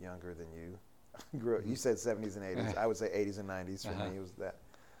I'm younger than you. Grew up, you said 70s and 80s. I would say 80s and 90s for me was that.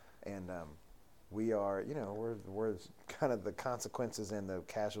 And we are, we're kind of the consequences and the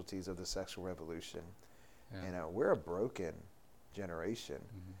casualties of the sexual revolution. Yeah. And we're a broken generation.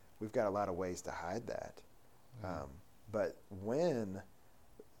 Mm-hmm. We've got a lot of ways to hide that. Mm-hmm. But when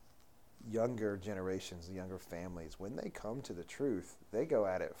younger generations, younger families, when they come to the truth, they go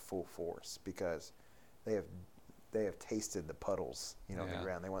at it full force because they have tasted the puddles, in the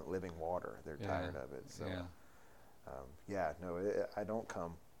ground. They want living water. They're tired of it. So,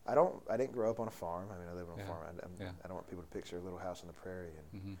 I didn't grow up on a farm. I mean, I live on a farm. I don't want people to picture a little house on the prairie.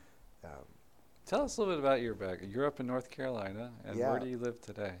 And tell us a little bit about your background. You're up in North Carolina, and where do you live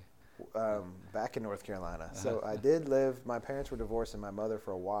today? Back in North Carolina. So I did live. My parents were divorced, and my mother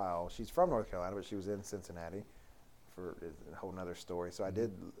for a while. She's from North Carolina, but she was in Cincinnati. For a whole nother story. So I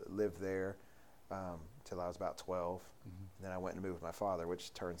did live there till I was about 12. Mm-hmm. And then I went and moved with my father,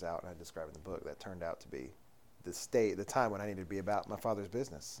 which turns out, and I describe in the book, that turned out to be the time when I needed to be about my father's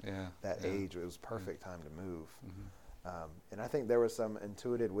business. Yeah. That age, it was perfect time to move. Mm-hmm. And I think there was some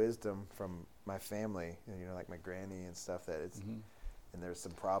intuitive wisdom from my family, like my granny and stuff, that it's. Mm-hmm. And there's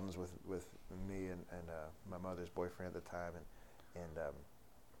some problems with me and my mother's boyfriend at the time,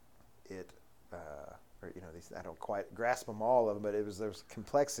 these, I don't quite grasp them all of them, but there's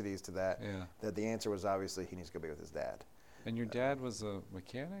complexities to that. Yeah. That the answer was obviously he needs to go be with his dad. And your dad was a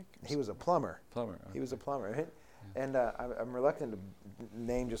mechanic? He was a plumber. Plumber. Okay. He was a plumber, and I'm reluctant to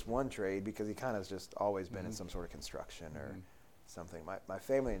name just one trade because he kind of just always been in some sort of construction or something. My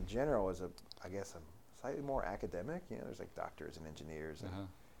family in general is slightly more academic. There's like doctors and engineers and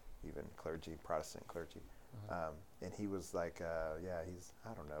even clergy, Protestant clergy. And he was like,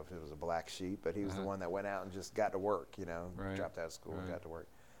 I don't know if it was a black sheep, but he was the one that went out and just got to work, dropped out of school and got to work.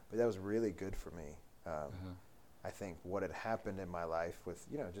 But that was really good for me. I think what had happened in my life with,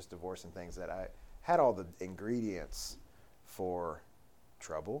 just divorce and things, that I had all the ingredients for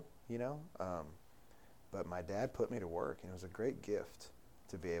trouble, but my dad put me to work, and it was a great gift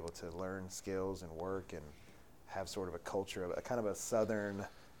to be able to learn skills and work and have sort of a culture of a kind of a southern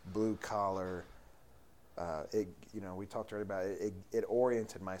blue collar. We talked already about it. It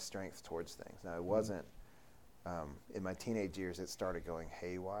oriented my strength towards things. Now it wasn't. In my teenage years, it started going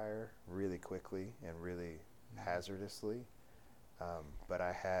haywire really quickly and really hazardously. But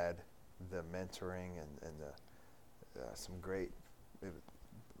I had the mentoring and some great.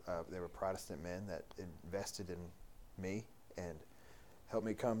 They were Protestant men that invested in me and helped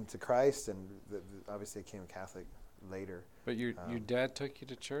me come to Christ, and obviously I became Catholic later. But your dad took you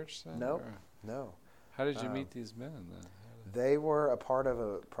to church then? No. How did you meet these men then? They were a part of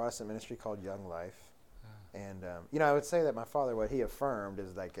a Protestant ministry called Young Life. And, I would say that my father, what he affirmed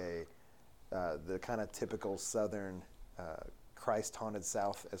is like the kind of typical Southern Christ-haunted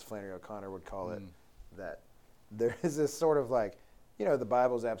South, as Flannery O'Connor would call it, that there is this sort of like, the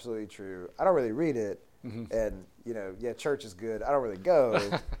Bible's absolutely true. I don't really read it. Mm-hmm. And, church is good. I don't really go.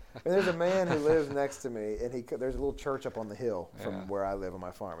 And there's a man who lives next to me, and there's a little church up on the hill from where I live on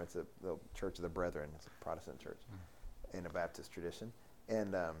my farm. It's the Church of the Brethren. It's a Protestant church in a Baptist tradition.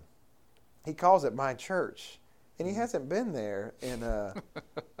 And he calls it my church. And he hasn't been there in,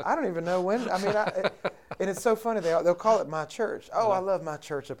 I don't even know when. I mean, and it's so funny. They'll call it my church. Oh, I love my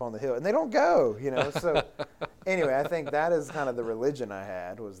church up on the hill. And they don't go, So anyway, I think that is kind of the religion I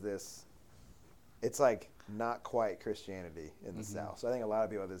had, was this. It's like not quite Christianity in the South. So I think a lot of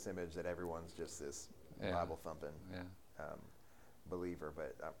people have this image that everyone's just this Bible-thumping believer,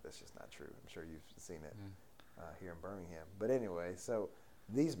 but that's just not true. I'm sure you've seen it here in Birmingham. But anyway, so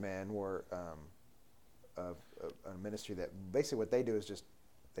these men were a ministry that basically what they do is just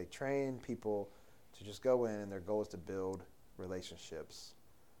they train people to just go in, and their goal is to build relationships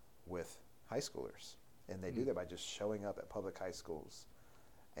with high schoolers. And they do that by just showing up at public high schools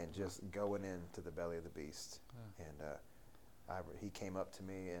and just going into the belly of the beast. And he came up to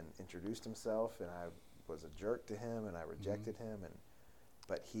me and introduced himself, and I was a jerk to him, and I rejected him.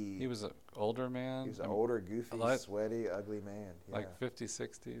 But he was an older man. He was an older, goofy, sweaty, ugly man. Yeah. Like 50s,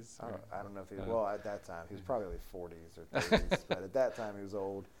 60s? I don't know if he was. Well, at that time, he was probably like 40s or 30s. But at that time, he was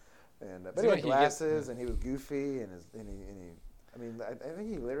old. And but he had glasses, and he was goofy, and he I mean, I think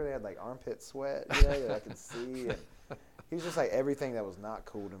he literally had like armpit sweat, that I could see. And he was just like everything that was not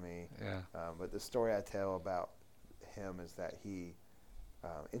cool to me. Yeah. But the story I tell about him is that he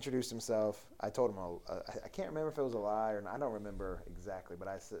introduced himself. I told him, I can't remember if it was a lie or not. I don't remember exactly, but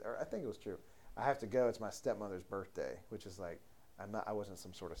I said, or I think it was true. I have to go. It's my stepmother's birthday, which is like, I wasn't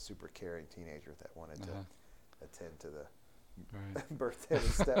some sort of super caring teenager that wanted to attend to the birthday of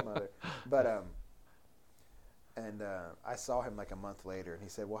his stepmother. But I saw him like a month later, and he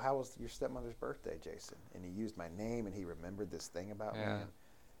said, "Well, how was your stepmother's birthday, Jason?" And he used my name, and he remembered this thing about me. And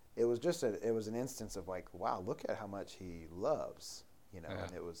it was just it was an instance of like, wow, look at how much he loves, And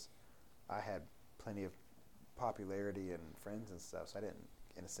I had plenty of popularity and friends and stuff, so I didn't,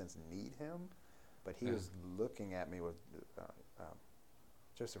 in a sense, need him. But he was looking at me with.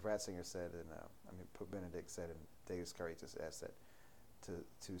 Joseph Ratzinger said, and Pope Benedict said, and Deus Caritas said,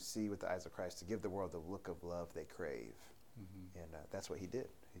 to see with the eyes of Christ, to give the world the look of love they crave. And that's what he did.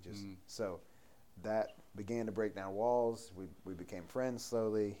 He just so that began to break down walls. We became friends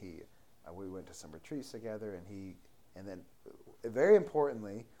slowly. We went to some retreats together, and then very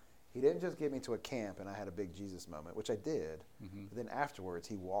importantly, he didn't just get me to a camp and I had a big Jesus moment, which I did. But then afterwards,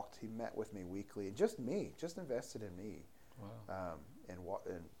 he met with me weekly, and just invested in me. Wow. And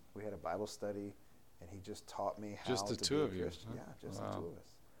we had a Bible study. And he just taught me how just the to two be of a you. Christian. Yeah, just the two of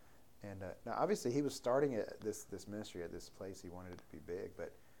us. And now, obviously, he was starting at this ministry at this place. He wanted it to be big,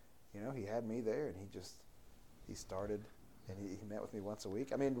 but he had me there, and he started, and he met with me once a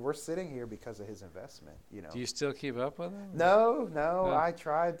week. I mean, we're sitting here because of his investment. Do you still keep up with him? No. I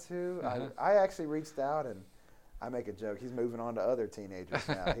tried to. I actually reached out, and I make a joke. He's moving on to other teenagers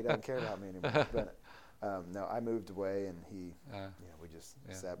now. He doesn't care about me anymore. But no, I moved away, and we just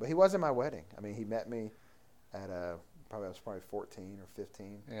sat. But he was in my wedding. I mean, he met me at I was probably 14 or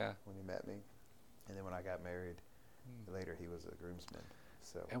 15 when he met me, and then when I got married later, he was a groomsman.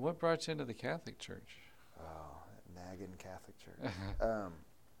 So. And what brought you into the Catholic Church? Oh, nagging Catholic Church.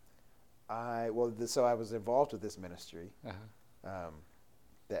 So I was involved with this ministry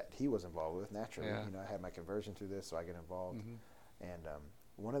that he was involved with. Naturally, I had my conversion through this, so I get involved, and.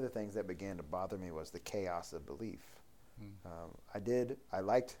 One of the things that began to bother me was the chaos of belief. I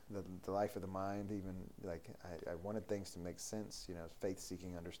liked the life of the mind, even like I wanted things to make sense,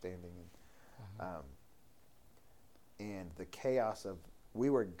 faith-seeking understanding. And the chaos of, we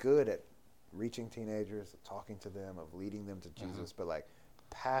were good at reaching teenagers, talking to them, of leading them to Jesus, but like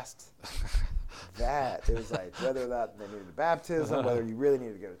past that, it was like whether or not they needed baptism, whether you really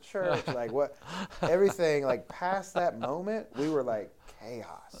needed to go to church, like what, everything like past that moment, we were like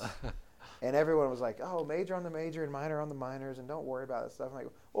chaos. And everyone was like, oh, major on the major and minor on the minors, and don't worry about that stuff. I'm like,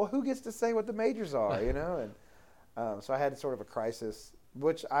 well, who gets to say what the majors are, And so I had sort of a crisis,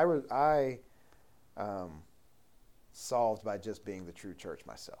 which I solved by just being the true church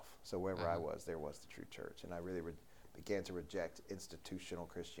myself. So wherever I was, there was the true church. And I really began to reject institutional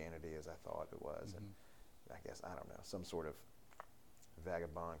Christianity as I thought it was. And I guess, I don't know, some sort of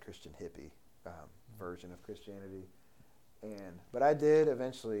vagabond Christian hippie version of Christianity. But I did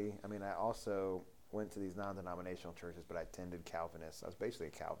eventually, I also went to these non-denominational churches, but I attended Calvinists. I was basically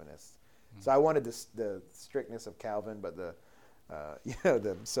a Calvinist. So I wanted the strictness of Calvin, but the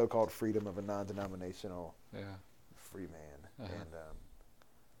so-called freedom of a non-denominational free man. And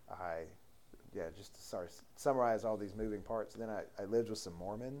just to summarize all these moving parts, then I lived with some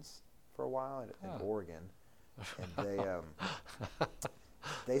Mormons for a while in Oregon. And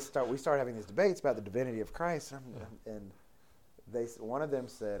we started having these debates about the divinity of Christ, and one of them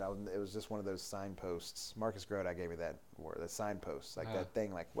said, it was just one of those signposts. Marcus Grodi gave me that word, the signposts, like that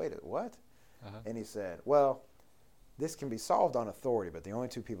thing, like, wait, what? And he said, well, this can be solved on authority, but the only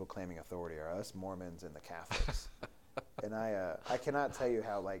two people claiming authority are us Mormons and the Catholics. And I cannot tell you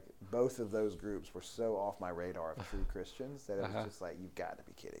how, like, both of those groups were so off my radar of true Christians that it was just like, you've got to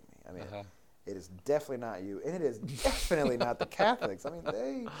be kidding me. I mean, it is definitely not you, and it is definitely not the Catholics. I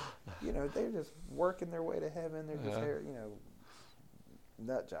mean, they're just working their way to heaven. They're just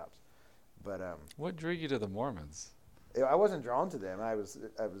nut jobs. But what drew you to the Mormons? I wasn't drawn to them. I was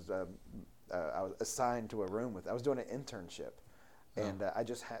I was assigned to a room with. I was doing an internship, and I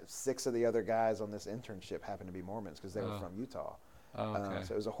just had 6 of the other guys on this internship happened to be Mormons because they were from Utah. Oh, okay.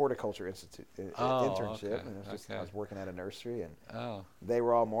 So it was a horticulture institute internship, okay. and it was just, Okay. I was working at a nursery, and Oh. they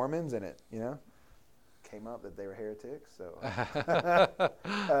were all Mormons, and it came up that they were heretics. So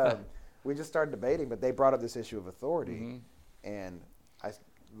we just started debating, but they brought up this issue of authority, and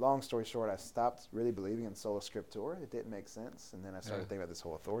long story short, I stopped really believing in sola scriptura. It didn't make sense, and then I started thinking about this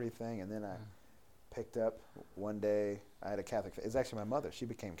whole authority thing, and then I picked up one day. I had a Catholic. It's actually my mother. She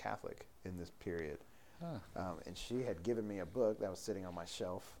became Catholic in this period, and she had given me a book that was sitting on my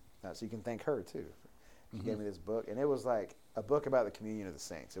shelf. So you can thank her too. She gave me this book, and it was like a book about the communion of the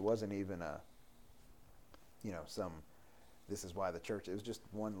saints. It wasn't even this is why the church. It was just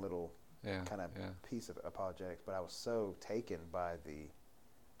one little kind of piece of apologetics. But I was so taken by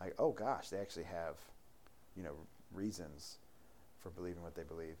oh gosh, they actually have, reasons for believing what they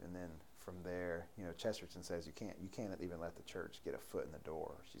believe. And then from there, Chesterton says you can't even let the church get a foot in the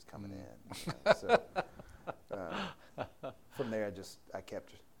door. She's coming in. So from there,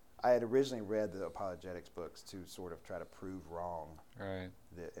 I had originally read the apologetics books to sort of try to prove wrong, Right.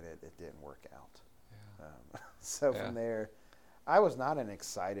 and it didn't work out. So from there, I was not an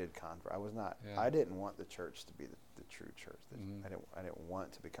excited convert. I was not. I didn't want the church to be the true church. I didn't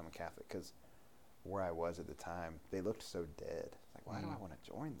want to become a Catholic because where I was at the time, they looked so dead. Like, why do I want to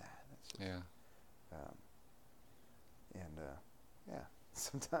join that? It's just,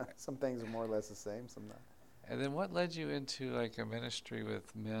 sometimes some things are more or less the same. Sometimes. And then what led you into like a ministry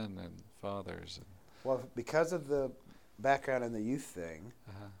with men and fathers? Well, because of the background in the youth thing,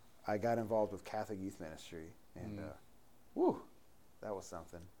 I got involved with Catholic youth ministry, and that was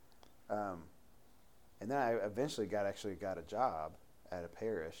something. And then I eventually got a job at a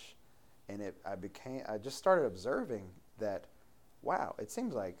parish, and I just started observing that, wow, it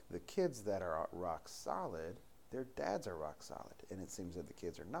seems like the kids that are rock solid, their dads are rock solid, and it seems that the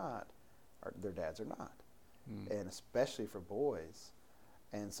kids their dads are not, and especially for boys.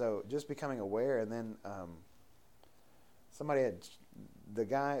 And so just becoming aware, and then the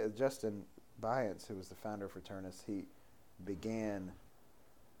guy, Justin Byance, who was the founder of Fraternus, he began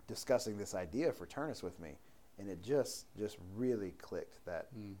discussing this idea of Fraternus with me, and it just really clicked that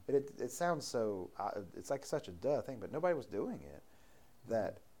it sounds so, it's like such a duh thing, but nobody was doing it,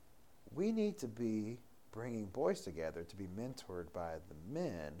 that we need to be bringing boys together to be mentored by the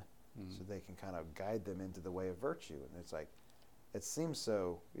men so they can kind of guide them into the way of virtue. And it's like, it seems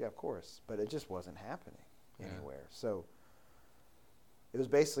so, of course, but it just wasn't happening anywhere. So it was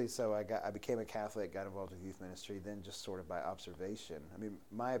basically, I became a Catholic, got involved with youth ministry, then just sort of by observation. I mean,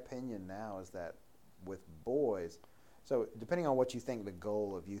 my opinion now is that with boys, so depending on what you think the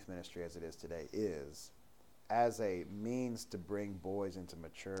goal of youth ministry as it is today is, as a means to bring boys into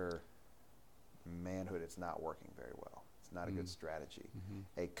mature manhood, it's not working very well. It's not a good strategy.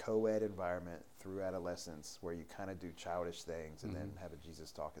 A co-ed environment through adolescence where you kind of do childish things and then have a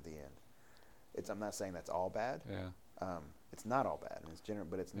Jesus talk at the end. I'm not saying that's all bad. It's not all bad, and it's general,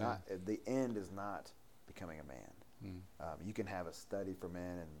 but it's not. The end is not becoming a man. You can have a study for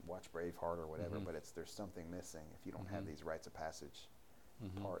men and watch Braveheart or whatever, but there's something missing if you don't have these rites of passage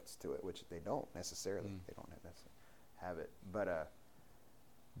parts to it, which they don't necessarily. They don't necessarily have it. But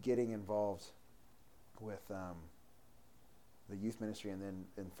getting involved with the youth ministry, and then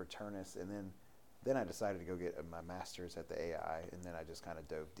in Fraternus, and then I decided to go get my master's at the AI, and then I just kind of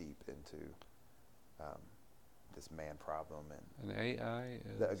dove deep into this man problem. And AI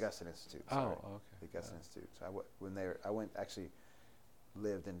is? The Augustine Institute. Oh, sorry. okay. The Augustine Institute. So I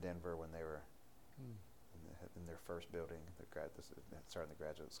lived in Denver when they were in their first building, starting the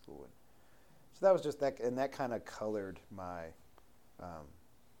graduate school. And so that was just that, and that kind of colored my,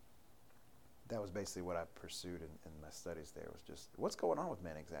 that was basically what I pursued in my studies there, was just, what's going on with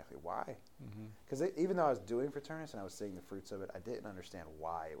men exactly? Why? Because even though I was doing Fraternus and I was seeing the fruits of it, I didn't understand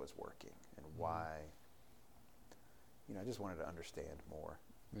why it was working and why. I just wanted to understand more.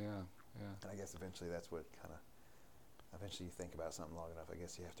 And I guess eventually that's what eventually you think about something long enough, I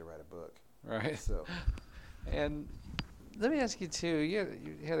guess you have to write a book. Right. So. And let me ask you too,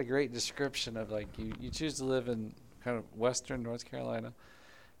 you had a great description of like, you choose to live in kind of western North Carolina.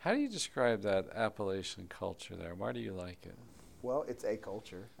 How do you describe that Appalachian culture there? Why do you like it? Well, it's a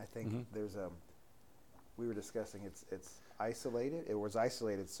culture. I think there's we were discussing it's isolated. It was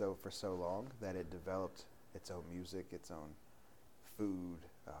isolated for so long that it developed its own music, its own food,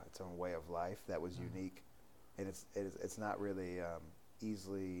 its own way of life that was unique, and it's not really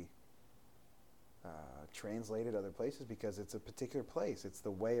easily translated other places because it's a particular place. It's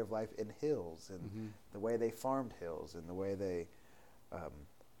the way of life in hills, and the way they farmed hills, and the way they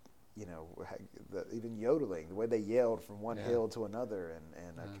even yodeling, the way they yelled from one Yeah. hill to another,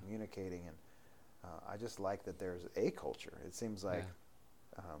 and Yeah. communicating, and I just like that there's a culture. It seems like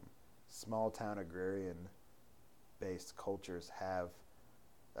small town agrarian based cultures have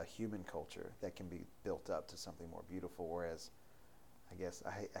a human culture that can be built up to something more beautiful, whereas I guess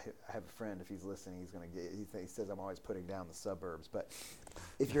I have a friend, if he's listening, he says I'm always putting down the suburbs, but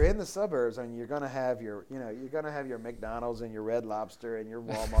if you're in the suburbs, I mean, you're going to have your McDonald's and your Red Lobster and your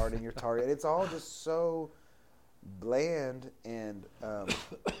Walmart and your Target. It's all just so bland and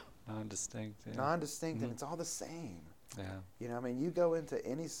Non-distinct. Yeah. non-distinct, and it's all the same. Yeah. I mean, you go into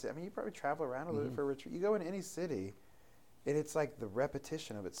any you probably travel around a little bit for a retreat. You go into any city, and it's like the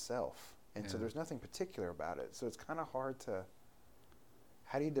repetition of itself. And so Yeah. there's nothing particular about it. So it's kind of hard to,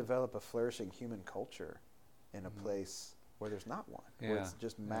 how do you develop a flourishing human culture in a place where there's not one? Where Yeah. it's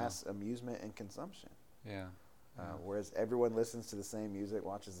just mass amusement and consumption. Yeah. Whereas everyone listens to the same music,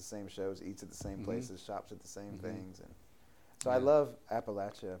 watches the same shows, eats at the same places, shops at the same things. And so I love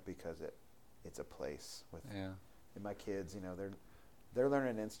Appalachia because it's a place with and my kids, they're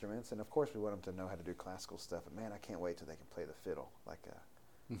learning instruments, and of course we want them to know how to do classical stuff. And man, I can't wait till they can play the fiddle,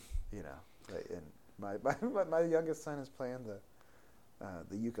 And my youngest son is playing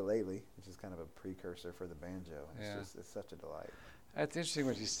the ukulele, which is kind of a precursor for the banjo. It's such a delight. It's interesting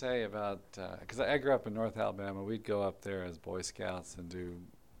what you say about, because I grew up in North Alabama. We'd go up there as Boy Scouts and do,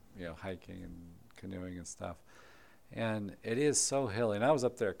 hiking and canoeing and stuff. And it is so hilly. And I was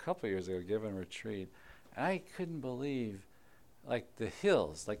up there a couple of years ago giving a retreat. And I couldn't believe, the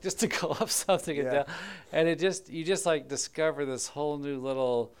hills, just to go up something and down. And you just discover this whole new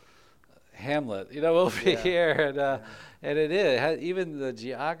little hamlet, over here. And it is. Even the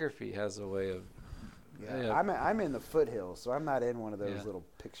geography has a way of. Yeah. I'm in the foothills, so I'm not in one of those little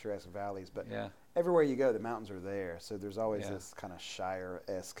picturesque valleys. But everywhere you go, the mountains are there. So there's always this kind of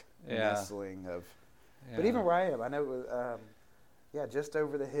Shire-esque nestling of. Yeah. But even where I am, I know it was, just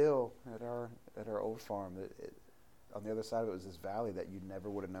over the hill at our old farm. On the other side of it was this valley that you never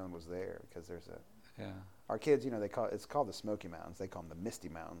would have known was there, because there's our kids, it's called the Smoky Mountains. They call them the Misty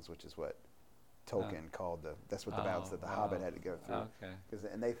Mountains, which is what Tolkien called that's what the mountains that the Hobbit had to go through. Okay.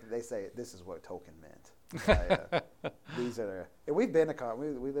 And they say this is what Tolkien meant. These are, and we've been to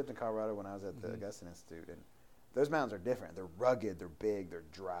we lived in Colorado when I was at the Augustine Institute, and those mountains are different. They're rugged, they're big, they're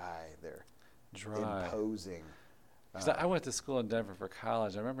dry, they're imposing. Because I went to school in Denver for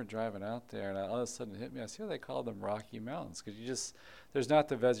college. I remember driving out there, and all of a sudden it hit me. I see why they call them Rocky Mountains, because there's not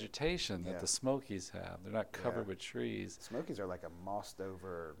the vegetation that the Smokies have. They're not covered with trees. Smokies are like a mossed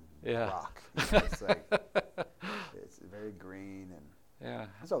over rock. It's very green, and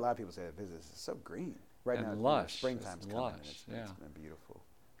that's what a lot of people say that visit. It's so green right and now. Lush. Springtime's coming. Lush. It's been beautiful.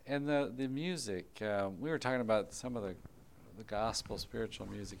 And the music, we were talking about some of the gospel spiritual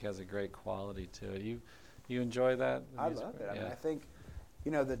music has a great quality to it. You enjoy that? I love it. I mean, I think,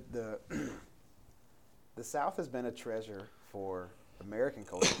 the South has been a treasure for American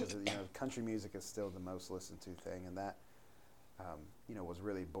culture, because country music is still the most listened to thing, and that was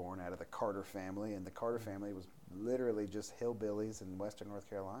really born out of the Carter family, and the Carter family was literally just hillbillies in western North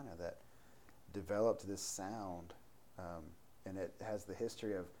Carolina that developed this sound, and it has the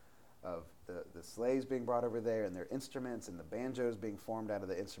history of the slaves being brought over there and their instruments, and the banjos being formed out of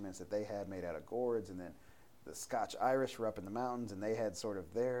the instruments that they had made out of gourds, and then the Scotch-Irish were up in the mountains, and they had sort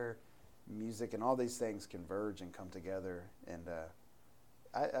of their music, and all these things converge and come together. And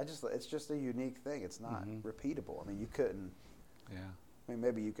it's just a unique thing. It's not repeatable. I mean, you couldn't. Yeah. I mean,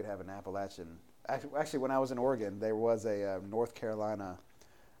 maybe you could have an Appalachian. Actually, when I was in Oregon, there was a North Carolina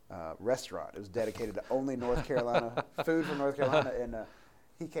restaurant. It was dedicated to only North Carolina food from North Carolina, and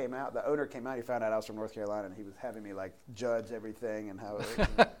he came out. The owner came out. He found out I was from North Carolina, and he was having me judge everything and how,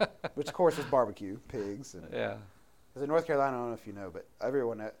 which of course was barbecue, pigs. And because in North Carolina, I don't know if you know, but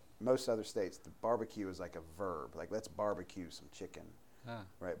most other states, the barbecue is like a verb. Let's barbecue some chicken,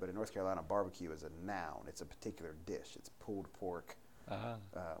 right? But in North Carolina, barbecue is a noun. It's a particular dish. It's pulled pork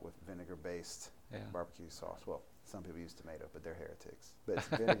with vinegar-based barbecue sauce. Well, some people use tomato, but they're heretics. But it's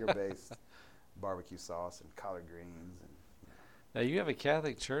vinegar-based barbecue sauce and collard greens and. Now, you have a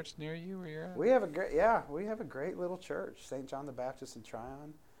Catholic church near you where you're at? We have a great little church, St. John the Baptist in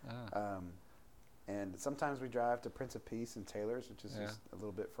Tryon. And sometimes we drive to Prince of Peace in Taylor's, which is just a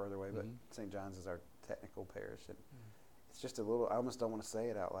little bit further away, but St. John's is our technical parish. And it's just a little, I almost don't want to say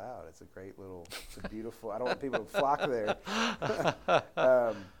it out loud. It's a beautiful, I don't want people to flock there.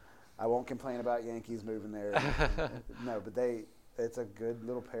 I won't complain about Yankees moving there. No, but it's a good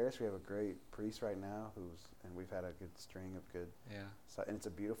little parish. We have a great priest right now and we've had a good string of good. Yeah. So, and it's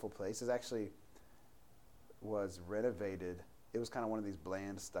a beautiful place. It actually was renovated it was kind of one of these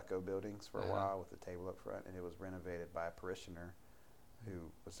bland stucco buildings for a Uh-huh. while with the table up front, and it was renovated by a parishioner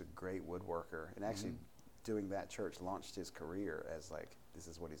who was a great woodworker, and actually doing that church launched his career as like, this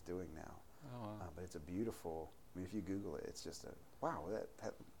is what he's doing now. Oh, wow. But it's a beautiful, I mean, if you Google it, it's just wow,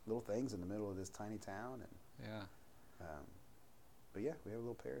 that little thing's in the middle of this tiny town. And Yeah. But yeah, we have a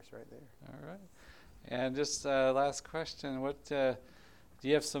little parish right there. All right. And just last question, what do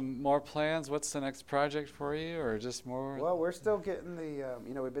you have some more plans? What's the next project for you, or just more? Well, we're still getting the,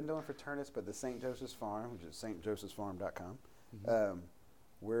 we've been doing Fraternus, but the St. Joseph's Farm, which is stjosephsfarm.com.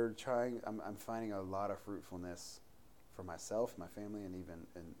 We're trying, I'm finding a lot of fruitfulness for myself, my family, and even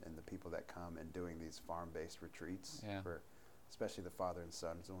in the people that come and doing these farm-based retreats, Yeah. for especially the father and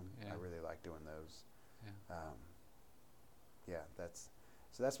sons one. Yeah. I really like doing those. Yeah.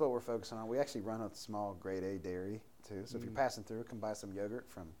 That's what we're focusing on. We actually run a small grade A dairy too. So if you're passing through, come buy some yogurt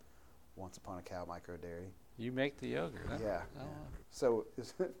from Once Upon a Cow Micro Dairy. You make the yogurt, huh? Yeah. Oh, yeah. So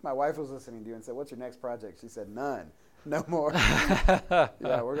my wife was listening to you and said, "What's your next project?" She said, "None, no more."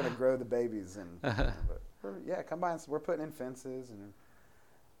 Yeah, we're gonna grow the babies but come by. We're putting in fences and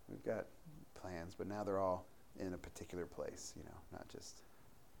we've got plans, but now they're all in a particular place. Not just.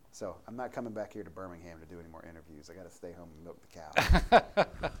 So I'm not coming back here to Birmingham to do any more interviews. I got to stay home and milk the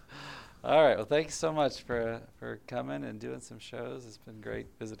cow. All right. Well, thank you so much for coming and doing some shows. It's been great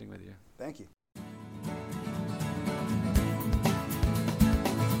visiting with you. Thank you.